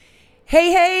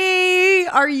Hey,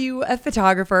 are you a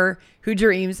photographer who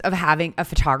dreams of having a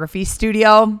photography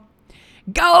studio?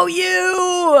 Go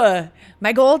you!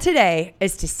 My goal today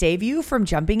is to save you from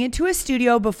jumping into a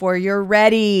studio before you're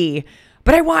ready.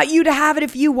 But I want you to have it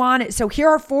if you want it. So here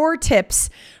are 4 tips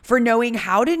for knowing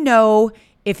how to know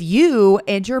if you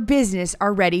and your business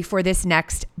are ready for this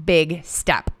next big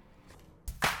step.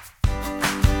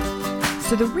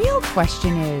 So the real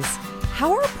question is,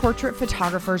 how are portrait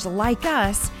photographers like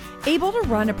us able to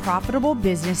run a profitable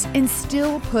business and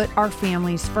still put our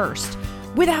families first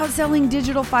without selling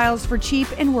digital files for cheap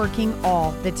and working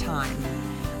all the time?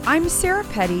 I'm Sarah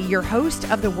Petty, your host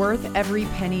of the Worth Every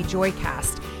Penny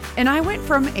Joycast, and I went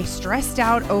from a stressed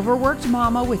out, overworked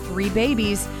mama with 3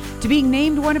 babies to being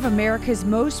named one of America's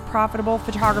most profitable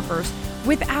photographers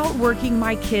without working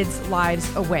my kids'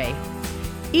 lives away.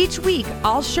 Each week,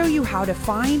 I'll show you how to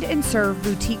find and serve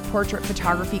boutique portrait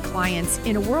photography clients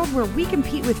in a world where we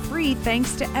compete with free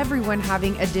thanks to everyone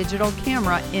having a digital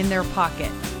camera in their pocket.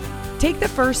 Take the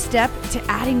first step to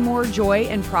adding more joy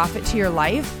and profit to your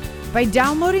life by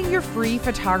downloading your free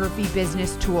photography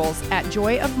business tools at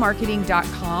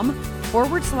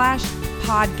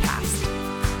joyofmarketing.com/podcast.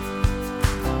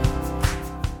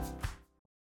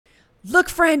 Look,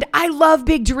 friend, I love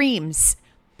big dreams.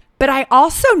 But I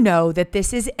also know that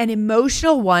this is an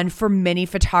emotional one for many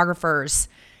photographers.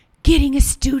 Getting a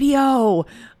studio.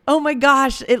 Oh my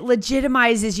gosh, it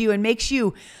legitimizes you and makes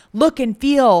you look and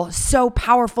feel so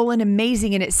powerful and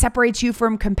amazing, and it separates you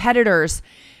from competitors.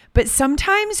 But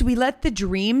sometimes we let the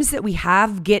dreams that we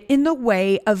have get in the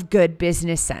way of good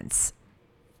business sense.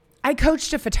 I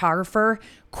coached a photographer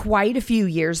quite a few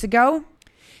years ago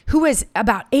who was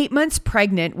about 8 months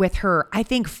pregnant with her, I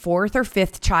think, 4th or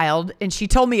 5th child. And she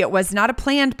told me it was not a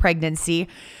planned pregnancy.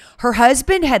 Her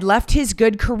husband had left his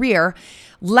good career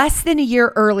less than a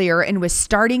year earlier and was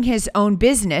starting his own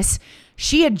business.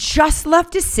 She had just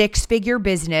left a 6-figure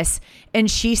business. And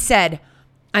she said,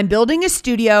 I'm building a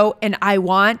studio and I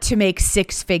want to make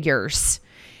 6 figures.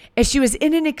 And she was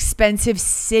in an expensive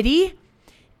city.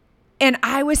 And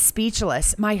I was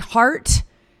speechless. My heart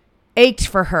ached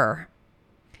for her.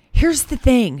 Here's the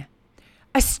thing.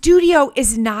 A studio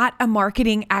is not a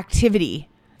marketing activity.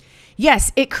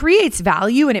 Yes, it creates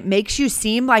value and it makes you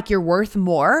seem like you're worth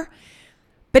more,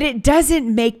 but it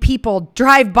doesn't make people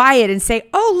drive by it and say,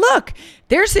 oh, look,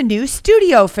 there's a new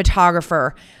studio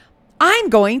photographer. I'm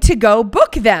going to go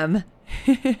book them.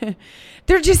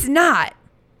 They're just not.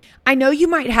 I know you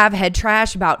might have head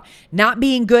trash about not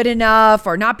being good enough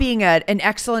or not being an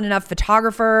excellent enough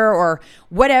photographer or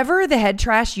whatever the head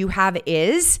trash you have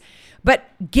is, but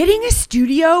getting a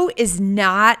studio is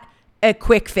not a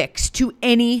quick fix to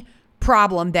any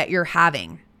problem that you're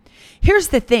having. Here's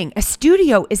the thing. A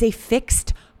studio is a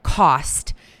fixed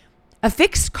cost. A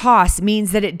fixed cost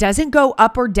means that it doesn't go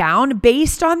up or down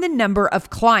based on the number of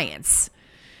clients.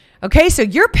 Okay, so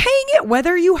you're paying it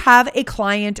whether you have a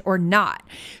client or not.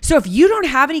 So if you don't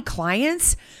have any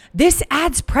clients, this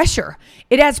adds pressure.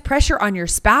 It adds pressure on your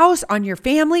spouse, on your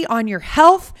family, on your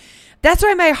health. That's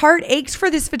why my heart aches for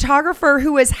this photographer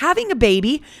who was having a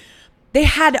baby. They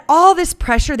had all this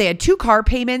pressure. They had 2 car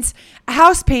payments, a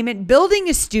house payment, building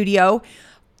a studio,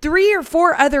 3 or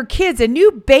 4 other kids, a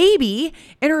new baby,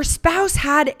 and her spouse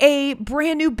had a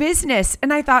brand new business.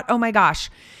 And I thought, oh my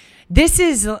gosh, this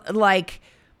is like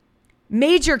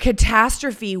major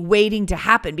catastrophe waiting to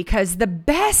happen, because the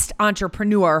best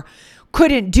entrepreneur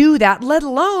couldn't do that, let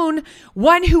alone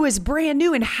one who was brand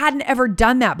new and hadn't ever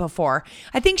done that before.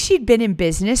 I think she'd been in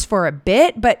business for a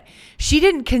bit, but she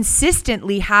didn't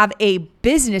consistently have a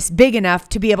business big enough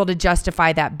to be able to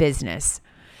justify that business.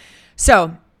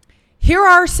 So here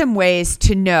are some ways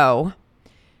to know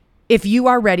if you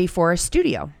are ready for a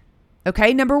studio.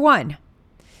 Okay, number 1.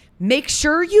 Make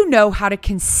sure you know how to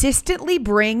consistently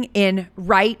bring in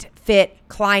right fit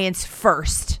clients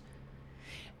first.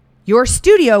 Your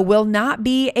studio will not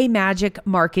be a magic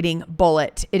marketing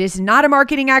bullet. It is not a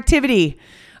marketing activity.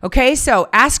 Okay, so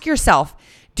ask yourself,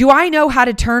 do I know how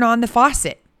to turn on the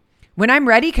faucet? When I'm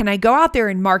ready, can I go out there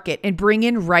and market and bring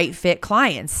in right fit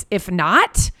clients? If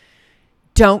not,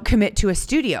 don't commit to a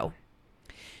studio.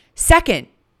 Second,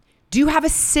 do you have a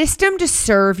system to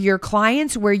serve your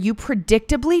clients where you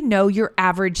predictably know your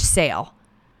average sale?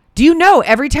 Do you know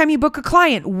every time you book a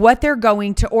client what they're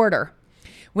going to order?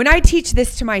 When I teach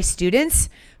this to my students,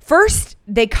 first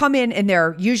they come in and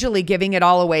they're usually giving it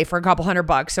all away for a couple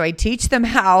 $100. So I teach them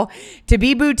how to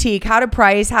be boutique, how to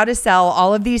price, how to sell,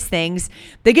 all of these things.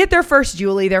 They get their first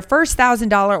their first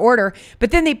 $1,000 order,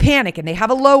 but then they panic and they have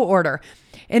a low order.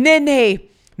 And then they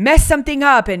mess something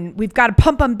up and we've got to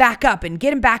pump them back up and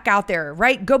get them back out there,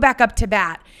 right? Go back up to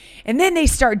bat. And then they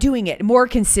start doing it more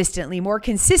consistently,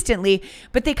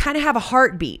 but they kind of have a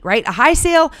heartbeat, right? A high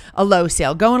sale, a low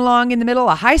sale, going along in the middle,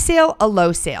 a high sale, a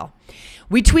low sale.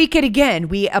 We tweak it again.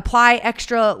 We apply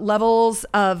extra levels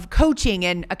of coaching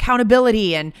and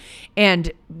accountability and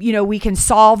we can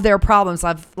solve their problems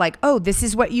of like, oh, this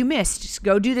is what you missed. Just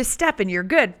go do this step and you're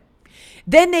good.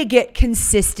 Then they get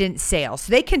consistent sales.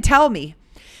 So they can tell me,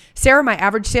 Sarah, my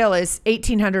average sale is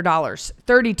 $1,800,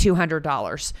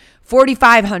 $3,200,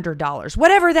 $4,500,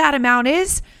 whatever that amount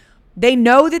is. They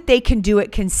know that they can do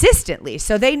it consistently.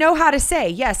 So they know how to say,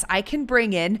 yes, I can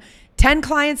bring in 10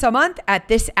 clients a month at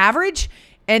this average,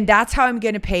 and that's how I'm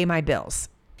going to pay my bills.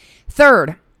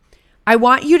 Third, I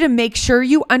want you to make sure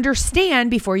you understand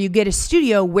before you get a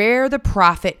studio where the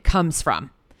profit comes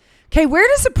from. Okay, where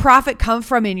does the profit come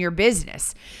from in your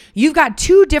business? You've got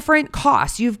two different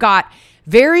costs. You've got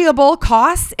variable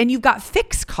costs and you've got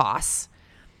fixed costs.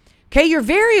 Okay, your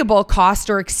variable cost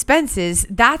or expenses,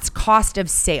 that's cost of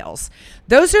sales.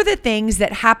 Those are the things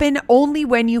that happen only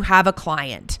when you have a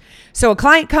client. So a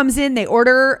client comes in, they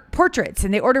order portraits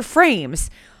and they order frames.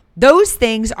 Those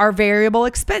things are variable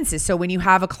expenses. So when you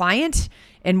have a client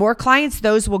and more clients,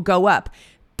 those will go up.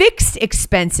 Fixed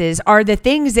expenses are the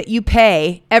things that you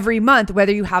pay every month,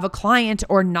 whether you have a client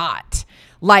or not,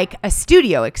 like a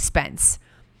studio expense.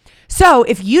 So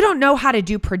if you don't know how to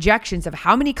do projections of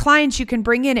how many clients you can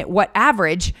bring in at what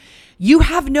average, you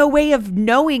have no way of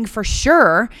knowing for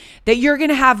sure that you're going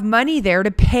to have money there to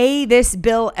pay this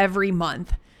bill every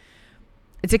month.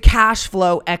 It's a cash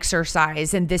flow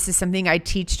exercise, and this is something I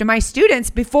teach to my students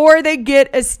before they get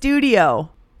a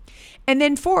studio. And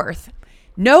then fourth,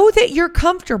 know that you're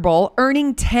comfortable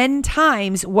earning 10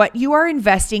 times what you are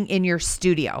investing in your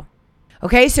studio.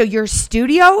 Okay, so your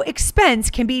studio expense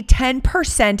can be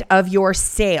 10% of your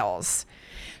sales.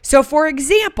 So for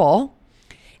example,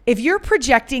 if you're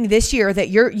projecting this year that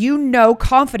you know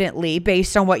confidently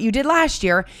based on what you did last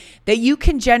year that you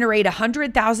can generate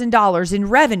 $100,000 in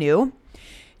revenue,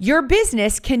 your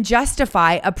business can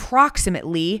justify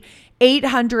approximately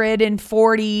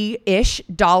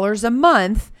 $840-ish a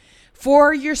month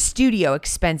for your studio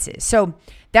expenses. So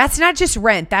that's not just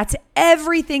rent. That's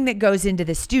everything that goes into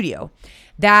the studio.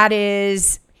 That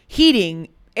is heating,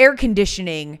 air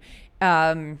conditioning,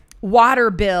 water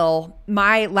bill.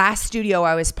 My last studio,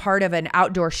 I was part of an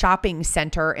outdoor shopping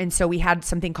center. And so we had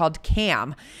something called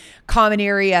CAM, Common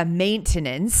Area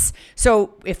Maintenance.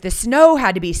 So if the snow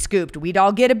had to be scooped, we'd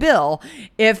all get a bill.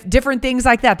 If different things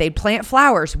like that, they'd plant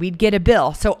flowers, we'd get a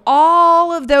bill. So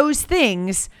all of those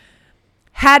things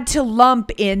had to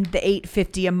lump in the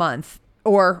 $850 a month,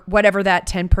 or whatever that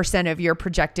 10% of your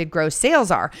projected gross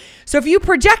sales are. So if you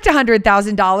project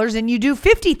 $100,000 and you do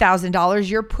 $50,000,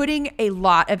 you're putting a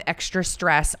lot of extra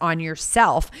stress on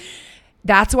yourself.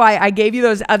 That's why I gave you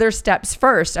those other steps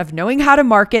first of knowing how to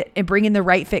market and bring in the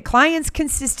right fit clients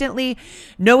consistently,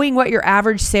 knowing what your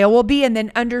average sale will be, and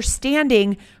then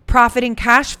understanding profit and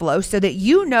cash flow so that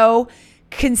you know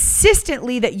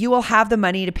consistently that you will have the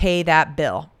money to pay that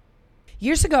bill.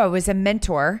 Years ago, I was a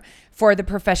mentor for the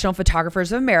Professional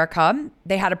Photographers of America.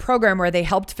 They had a program where they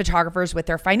helped photographers with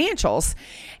their financials.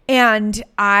 And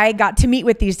I got to meet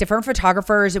with these different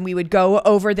photographers and we would go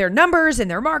over their numbers and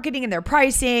their marketing and their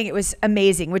pricing. It was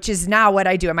amazing, which is now what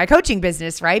I do in my coaching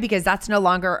business, right? Because that's no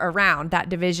longer around, that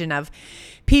division of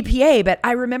PPA. But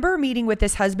I remember meeting with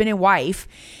this husband and wife,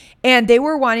 and they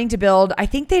were wanting to build, I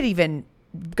think they'd even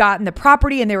gotten the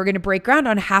property and they were going to break ground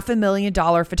on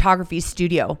 $500,000 photography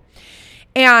studio.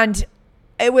 And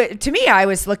to me, I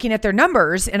was looking at their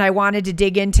numbers and I wanted to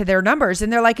dig into their numbers,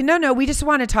 and they're like, no, we just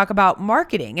want to talk about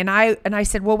marketing. And I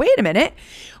said, well, wait a minute.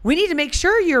 We need to make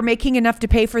sure you're making enough to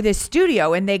pay for this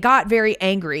studio. And they got very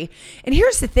angry. And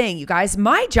here's the thing, you guys,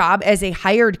 my job as a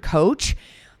hired coach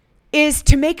is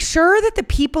to make sure that the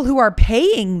people who are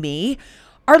paying me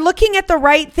are looking at the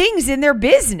right things in their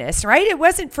business, right? It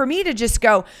wasn't for me to just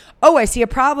go, oh, I see a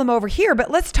problem over here,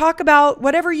 but let's talk about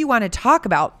whatever you want to talk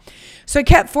about. So I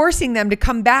kept forcing them to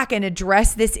come back and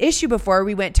address this issue before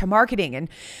we went to marketing. And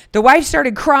the wife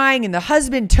started crying and the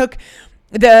husband took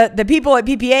the people at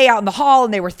PPA out in the hall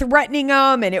and they were threatening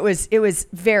them. And it was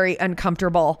very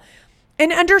uncomfortable.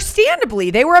 And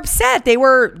understandably, they were upset. They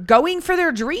were going for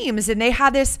their dreams and they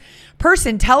had this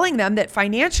person telling them that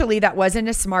financially that wasn't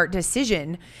a smart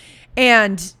decision.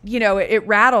 And, it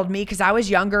rattled me because I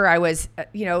was younger. I was,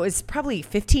 it was probably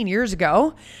 15 years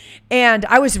ago and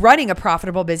I was running a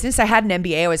profitable business. I had an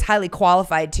MBA. I was highly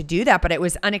qualified to do that, but it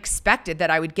was unexpected that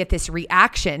I would get this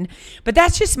reaction. But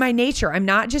that's just my nature. I'm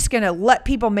not just going to let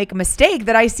people make a mistake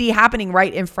that I see happening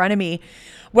right in front of me.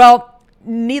 Well,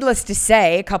 needless to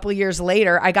say, a couple of years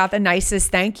later, I got the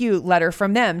nicest thank you letter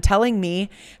from them telling me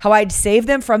how I'd saved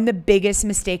them from the biggest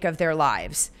mistake of their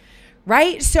lives.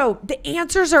 Right? So the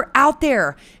answers are out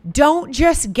there. Don't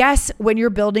just guess when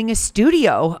you're building a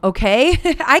studio, okay?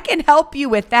 I can help you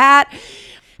with that.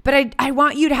 But I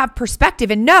want you to have perspective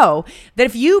and know that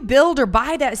if you build or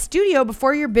buy that studio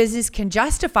before your business can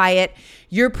justify it,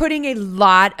 you're putting a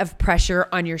lot of pressure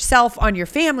on yourself, on your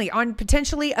family, on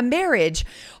potentially a marriage,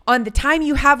 on the time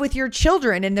you have with your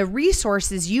children and the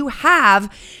resources you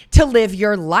have to live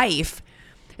your life.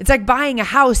 It's like buying a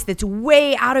house that's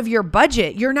way out of your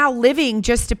budget. You're now living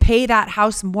just to pay that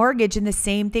house mortgage, and the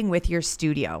same thing with your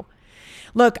studio.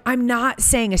 Look, I'm not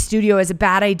saying a studio is a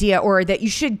bad idea or that you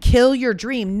should kill your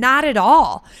dream. Not at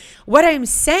all. What I'm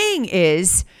saying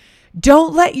is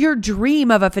don't let your dream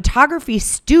of a photography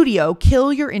studio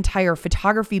kill your entire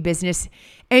photography business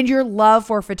and your love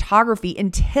for photography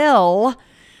until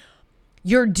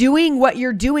you're doing what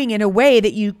you're doing in a way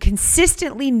that you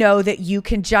consistently know that you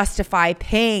can justify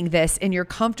paying this and you're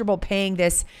comfortable paying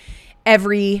this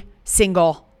every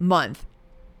single month.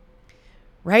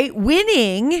 Right?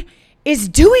 Winning is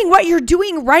doing what you're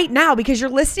doing right now because you're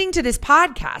listening to this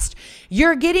podcast.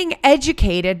 You're getting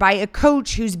educated by a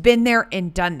coach who's been there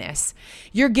and done this.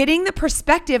 You're getting the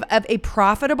perspective of a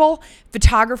profitable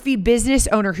photography business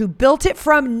owner who built it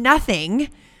from nothing,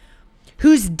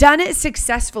 who's done it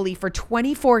successfully for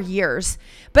 24 years,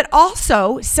 but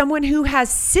also someone who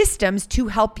has systems to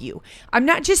help you. I'm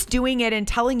not just doing it and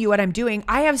telling you what I'm doing.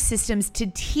 I have systems to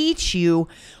teach you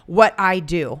what I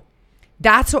do.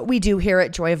 That's what we do here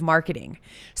at Joy of Marketing.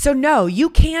 So no, you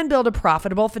can build a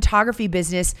profitable photography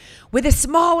business with a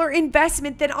smaller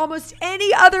investment than almost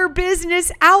any other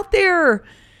business out there.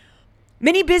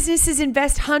 Many businesses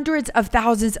invest hundreds of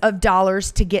thousands of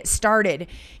dollars to get started.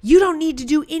 You don't need to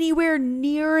do anywhere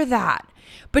near that,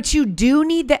 but you do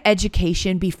need the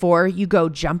education before you go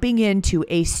jumping into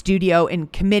a studio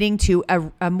and committing to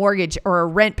a mortgage or a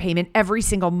rent payment every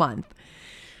single month.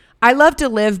 I love to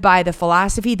live by the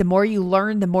philosophy, the more you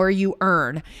learn, the more you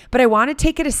earn. But I want to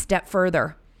take it a step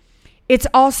further. It's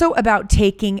also about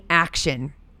taking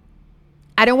action.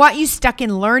 I don't want you stuck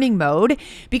in learning mode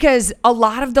because a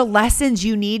lot of the lessons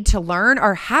you need to learn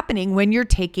are happening when you're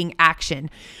taking action.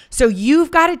 So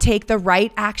you've got to take the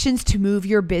right actions to move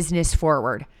your business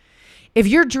forward. If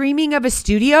you're dreaming of a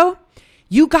studio,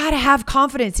 you got to have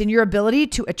confidence in your ability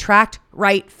to attract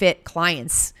right fit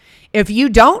clients. If you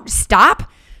don't, stop.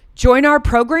 Join our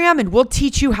program and we'll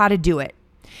teach you how to do it.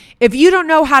 If you don't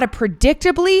know how to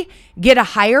predictably get a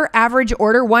higher average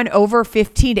order one over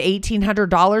 $1,500 to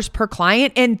 $1,800 per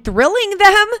client and thrilling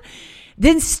them,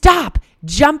 then stop.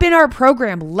 Jump in our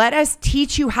program. Let us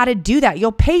teach you how to do that.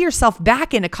 You'll pay yourself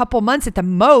back in a couple months at the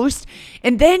most,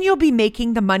 and then you'll be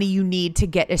making the money you need to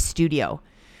get a studio.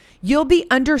 You'll be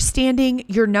understanding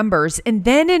your numbers, and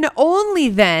then and only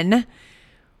then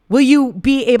will you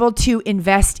be able to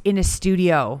invest in a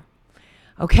studio.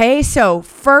 Okay, so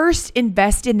first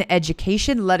invest in the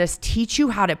education. Let us teach you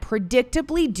how to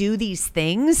predictably do these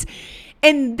things.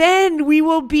 And then we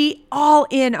will be all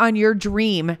in on your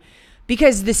dream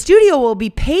because the studio will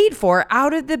be paid for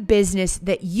out of the business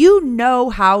that you know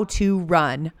how to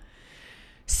run.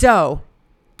 So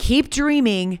keep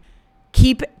dreaming,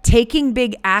 keep taking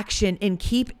big action, and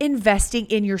keep investing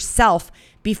in yourself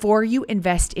before you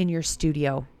invest in your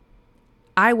studio.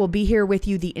 I will be here with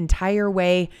you the entire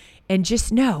way, and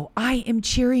just know I am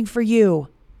cheering for you.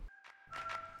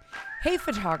 Hey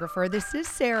photographer, this is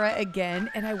Sarah again,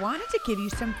 and I wanted to give you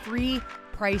some free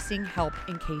pricing help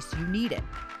in case you need it.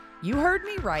 You heard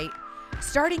me right.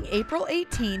 Starting April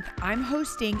 18th, I'm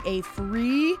hosting a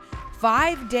free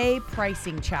 5-day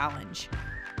pricing challenge.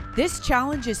 This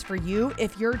challenge is for you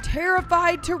if you're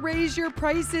terrified to raise your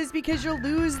prices because you'll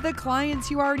lose the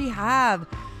clients you already have.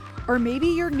 Or maybe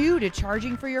you're new to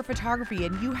charging for your photography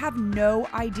and you have no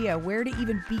idea where to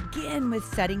even begin with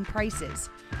setting prices.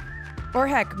 Or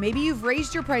heck, maybe you've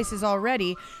raised your prices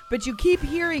already, but you keep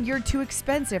hearing you're too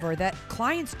expensive or that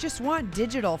clients just want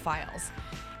digital files.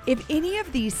 If any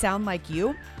of these sound like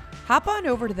you, hop on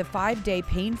over to the 5-day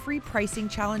pain-free pricing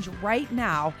challenge right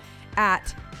now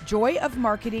at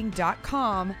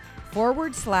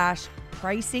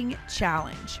joyofmarketing.com/pricing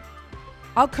challenge.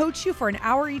 I'll coach you for an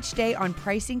hour each day on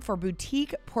pricing for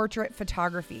boutique portrait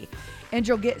photography, and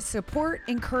you'll get support,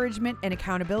 encouragement, and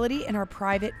accountability in our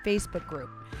private Facebook group.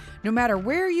 No matter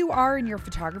where you are in your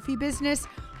photography business,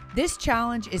 this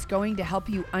challenge is going to help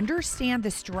you understand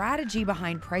the strategy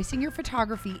behind pricing your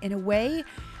photography in a way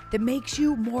that makes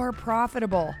you more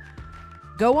profitable.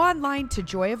 Go online to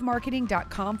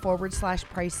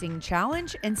joyofmarketing.com/pricing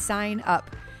challenge and sign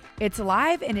up. It's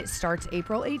live and it starts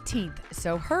April 18th,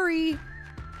 so hurry.